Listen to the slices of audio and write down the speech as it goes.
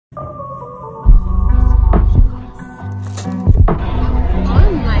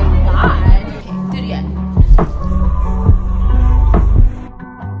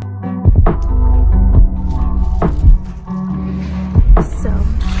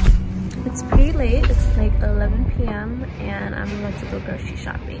11 p.m. and I'm about to go grocery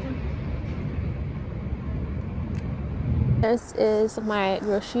shopping. This is my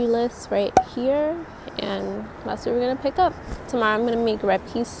grocery list right here, and that's what we're gonna pick up. Tomorrow I'm gonna make red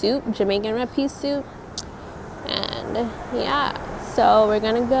pea soup, Jamaican red pea soup, and yeah, so we're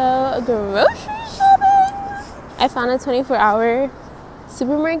gonna go grocery shopping. I found a 24-hour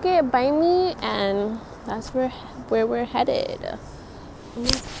supermarket by me, and that's where we're headed. I'm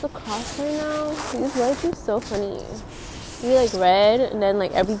just across right now. These lights are so funny. You be like red, and then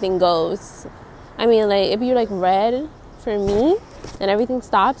like everything goes. I mean, like if you're like red for me, then everything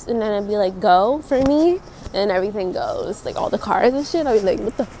stops, and then it'd be like go for me, and everything goes. Like all the cars and shit. I'd be like,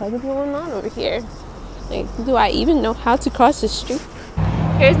 what the fuck is going on over here? Like, do I even know how to cross the street?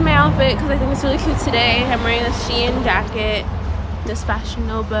 Here's my outfit because I think it's really cute today. I'm wearing a Shein jacket, this Fashion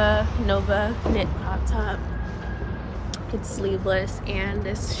Nova knit crop top. It's sleeveless, and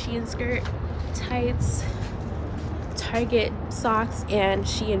this Shein skirt, tights, Target socks, and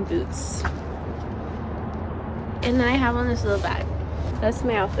Shein boots. And then I have on this little bag. That's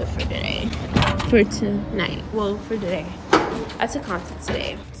my outfit for today. For tonight. Well, for today. I took concert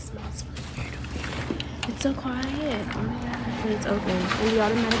today. It smells really weird over here. It's so quiet. Oh my god. And it's open. And the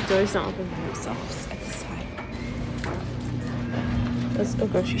automatic doors don't open by themselves at this time. Let's go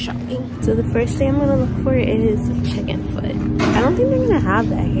grocery shopping. So the first thing I'm gonna look for is chicken foot. I don't think they're gonna have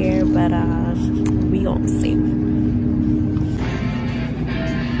that here, but we gonna see.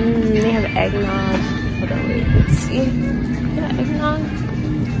 They have eggnog. Hold on, wait, let's see. Yeah, eggnog.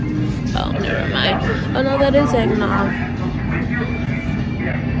 Oh, never mind. Oh no, that is eggnog.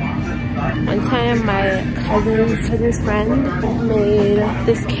 One time my cousin's friend made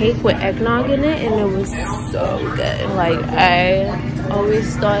this cake with eggnog in it, and it was so good. Like, I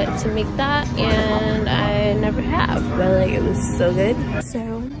always thought to make that, and I never have, but like it was so good.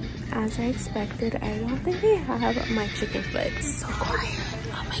 So as I expected, I don't think they have my chicken foot. It's so quiet.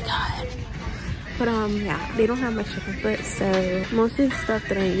 Oh my god. But yeah, they don't have my chicken foot, so most of the stuff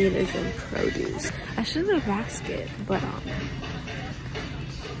that I need is in produce. I should have a basket, but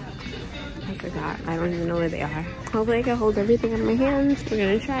I forgot. I don't even know where they are. Hopefully I can hold everything in my hands. We're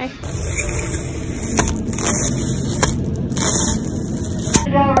gonna try.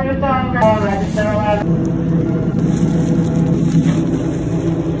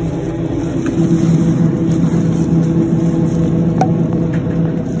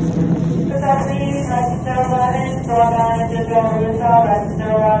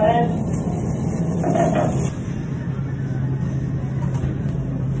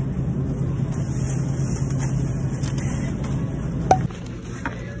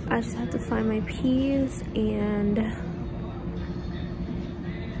 I just have to find my peas and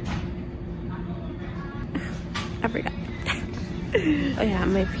I forgot. Oh yeah,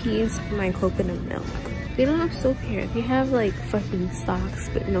 my peas and my coconut milk. They don't have soap here. They have like fucking socks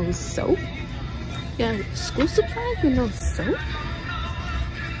but no soap. Yeah, school supplies with no soap.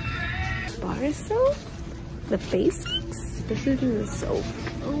 Bar soap? The basics? This isn't the soap.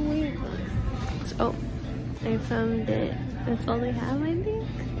 Oh wait. Oh, I found it. That's all they have, I think.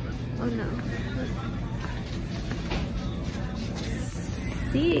 Oh no.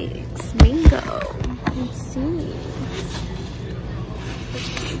 6 mango. Let's see.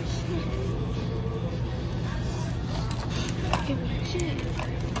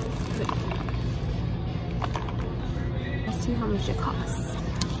 Let's see how much it costs.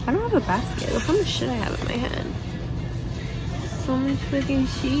 I don't have a basket. How much should I have in my hand? So much freaking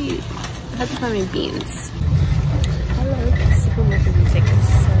cheese. I have to find my beans. I love supermarket music. It's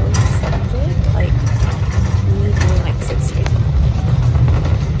so nostalgic. Like me being like 6 years old.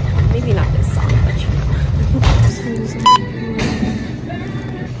 Maybe not this song, but you know.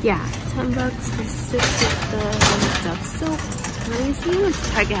 Yeah, $10 for 6 of the duck soap. Let me see what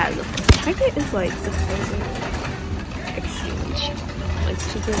Target has. Target is like surprisingly extremely cheap. Like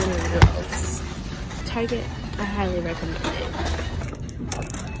cheaper than everywhere else. Target, I highly recommend it.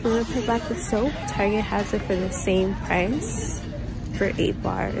 I'm gonna pick back the soap. Target has it for the same price for 8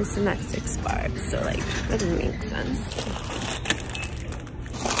 bars and not 6 bars. So like, that doesn't make sense.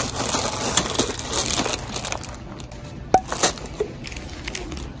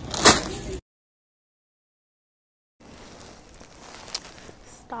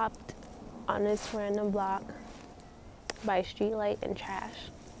 Stopped on this random block by street light and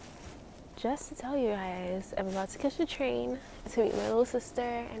trash. Just to tell you guys, I'm about to catch a train to meet my little sister,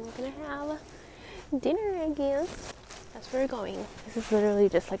 and we're gonna have dinner, I guess. That's where we're going. This is literally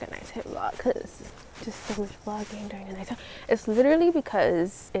just like a nighttime vlog because just so much vlogging during the nighttime. It's literally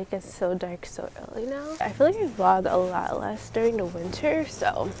because it gets so dark so early now. I feel like I vlog a lot less during the winter,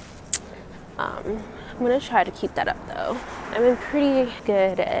 so I'm gonna try to keep that up though. I've been pretty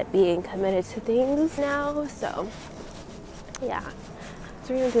good at being committed to things now, so yeah.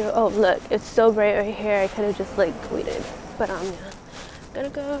 So we're gonna do, oh look, it's so bright right here, I could have just like waited. But yeah, gonna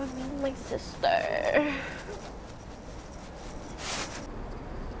go meet my sister.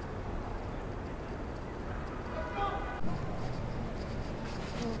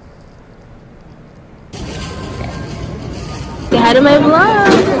 Say hi to my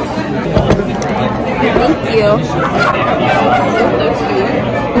vlog. Thank you.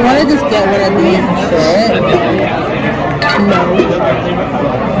 You want to just get one of these shit? No.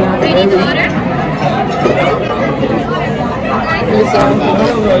 Do you need the water?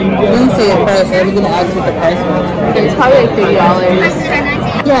 Let me see the price. Are we going to ask what the price was? It's probably like $30.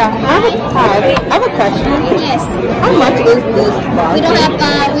 Yeah, I have a question. Yes. How much is this box? We don't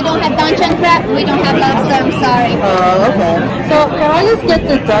have dungeon crab. We don't have lobster. I'm sorry. Oh, okay. So can I just get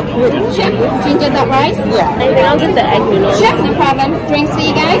the duck with Ginger duck rice. Yeah. I think I'll get the egg noodles. Sure, no problem. Drinks for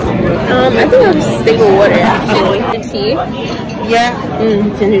you guys. I think I'll just stick with water actually. The tea. Yeah.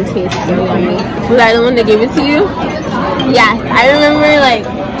 Ginger tea is so yummy. Was I the one that gave it to you? Yes. I remember like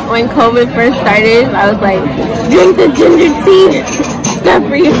when COVID first started, I was like, drink the ginger tea. Stuff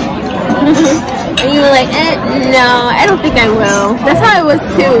for you. And you were like, no, I don't think I will. That's how I was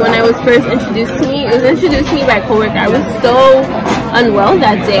too when I was first introduced to me. It was introduced to me by a coworker. I was so unwell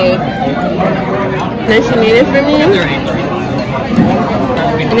that day. And then she made it for me.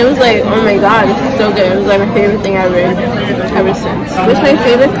 And it was like, oh my god, this is so good. It was like my favorite thing ever since. Which my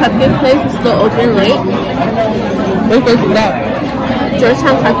favorite cupcake place is still open late. What place is that?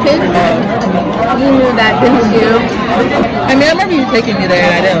 Georgetown Cupcake. You knew that, didn't you? I mean, I remember you taking me there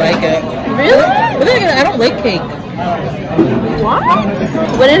and I didn't like it. Really? But then again, I don't like cake. What?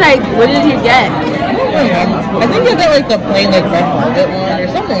 What did you get? I think I got like the plain like red velvet one or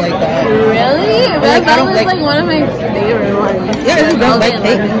something like that. Really? Like, That was like one of my favorite ones. Yeah, I just don't like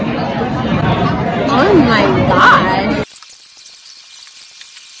cake. Oh my god.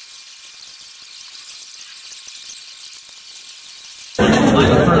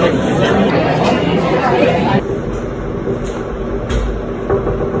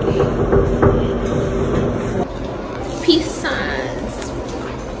 Peace signs.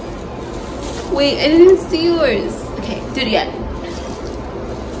 Wait, I didn't see yours. Okay, do it again.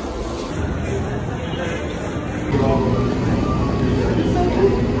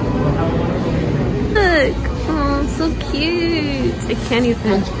 Look, oh, so cute. I can't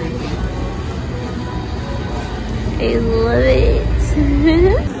even. I love it.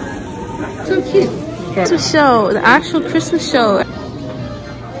 So cute. Christmas show, the actual Christmas show.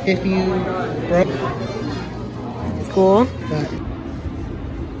 If you broke. Cool.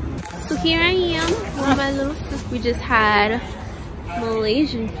 So here I am with my little sis. We just had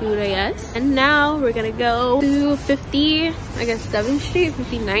Malaysian food, I guess. And now we're gonna go to 7th Street,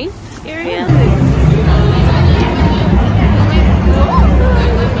 59th area.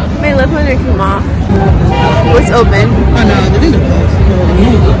 My lip liner came off. What's open? Oh no, these are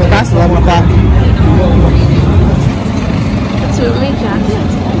closed. That's 11 o'clock. Let's move my jacket.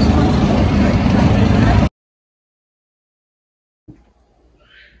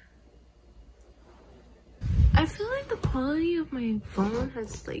 I feel like the quality of my phone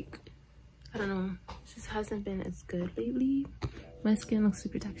has like, I don't know, just hasn't been as good lately. My skin looks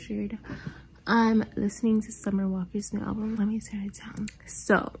super textured. I'm listening to Summer Walker's new album. Let me turn it down.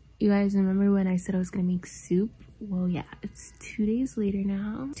 So, you guys remember when I said I was gonna make soup? Well, yeah, it's 2 days later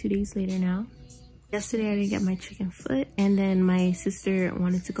now. 2 days later now. Yesterday I didn't get my chicken foot, and then my sister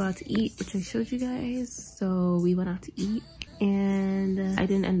wanted to go out to eat, which I showed you guys. So we went out to eat, and I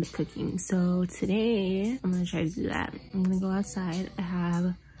didn't end up cooking. So today I'm gonna try to do that. I'm gonna go outside.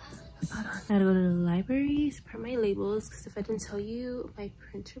 I gotta go to the library to print my labels, because if I didn't tell you, my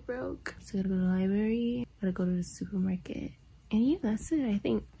printer broke. So I gotta go to the library, gotta go to the supermarket, and yeah, that's it. I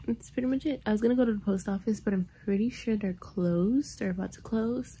think that's pretty much it. I was gonna go to the post office, but I'm pretty sure they're closed. They're about to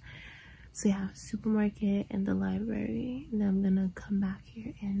close. So yeah, supermarket and the library, and then I'm gonna come back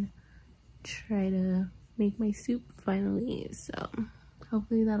here and try to make my soup finally. So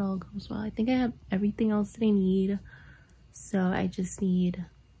hopefully that all goes well. I think I have everything else that I need, so I just need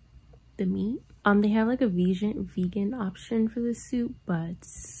the meat. They have like a vegan option for the soup, but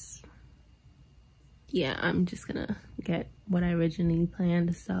yeah, I'm just gonna get what I originally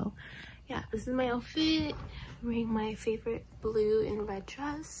planned. So yeah, this is my outfit. I'm wearing my favorite blue and red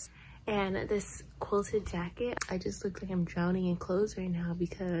dress and this quilted jacket. I just look like I'm drowning in clothes right now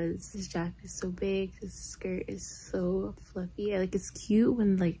because this jacket is so big, this skirt is so fluffy. Like, it's cute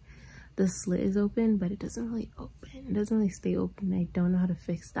when like the slit is open, but it doesn't really open. It doesn't really stay open. I don't know how to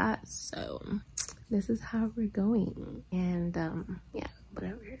fix that, so this is how we're going. And yeah,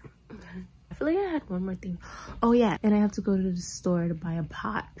 whatever. I feel like I had one more thing. Oh yeah, and I have to go to the store to buy a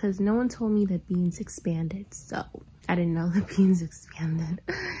pot because no one told me that beans expanded, so I didn't know the beans expanded.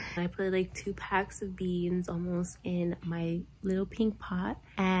 I put like 2 packs of beans almost in my little pink pot,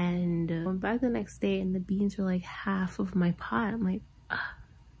 and went back the next day and the beans were like half of my pot. I'm like, ugh,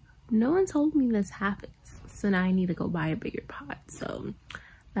 no one told me this happens. So now I need to go buy a bigger pot. So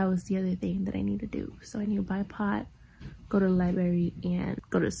that was the other thing that I need to do. So I need to buy a pot, go to the library, and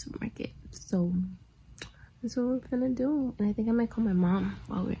go to the supermarket. So that's what we're gonna do. And I think I might call my mom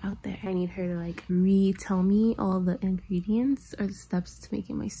while we're out there. I need her to like retell me all the ingredients or the steps to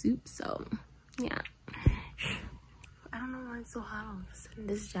making my soup. So yeah, I don't know why it's so hot all of a sudden.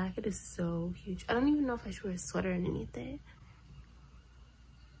 This jacket is so huge. I don't even know if I should wear a sweater underneath it.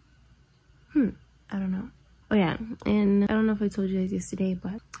 I don't know. Oh yeah, and I don't know if I told you guys yesterday,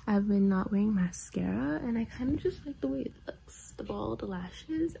 but I've been not wearing mascara and I kind of just like the way it looks. The ball, the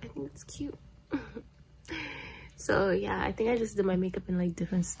lashes, I think it's cute. So yeah, I think I just did my makeup in like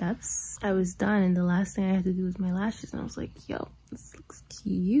different steps. I was done and the last thing I had to do was my lashes, and I was like, yo, this looks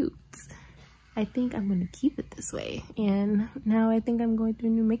cute. I think I'm gonna keep it this way. And now I think I'm going through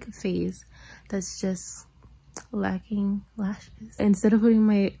a new makeup phase that's just lacking lashes. Instead of putting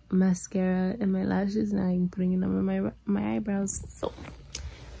my mascara and my lashes, now I'm putting it over my eyebrows. So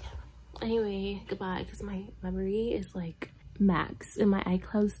yeah. Anyway, goodbye, because my memory is like max and my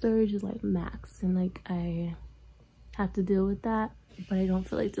iCloud storage is like max, and like I have to deal with that, but I don't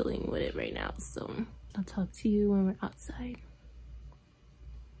feel like dealing with it right now. So I'll talk to you when we're outside.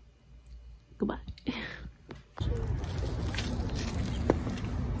 Goodbye.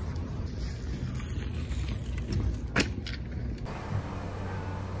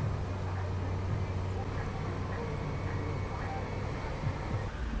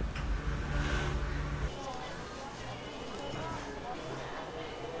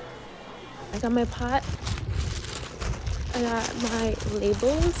 I got my pot, I got my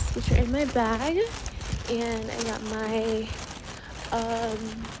labels, which are in my bag, and I got my,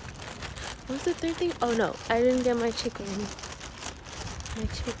 what was the third thing? Oh no, I didn't get my chicken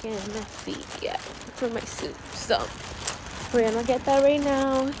feet yet for my soup. So we're gonna get that right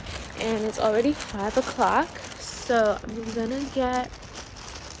now, and it's already 5 o'clock, so I'm gonna get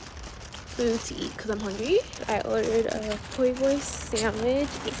food to eat because I'm hungry. I ordered a po' boy sandwich,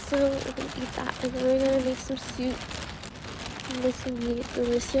 so we're gonna eat that, and then we're gonna make some soup and make some meat at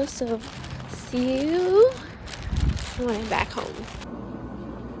KERRECIA. So see you when I'm back home.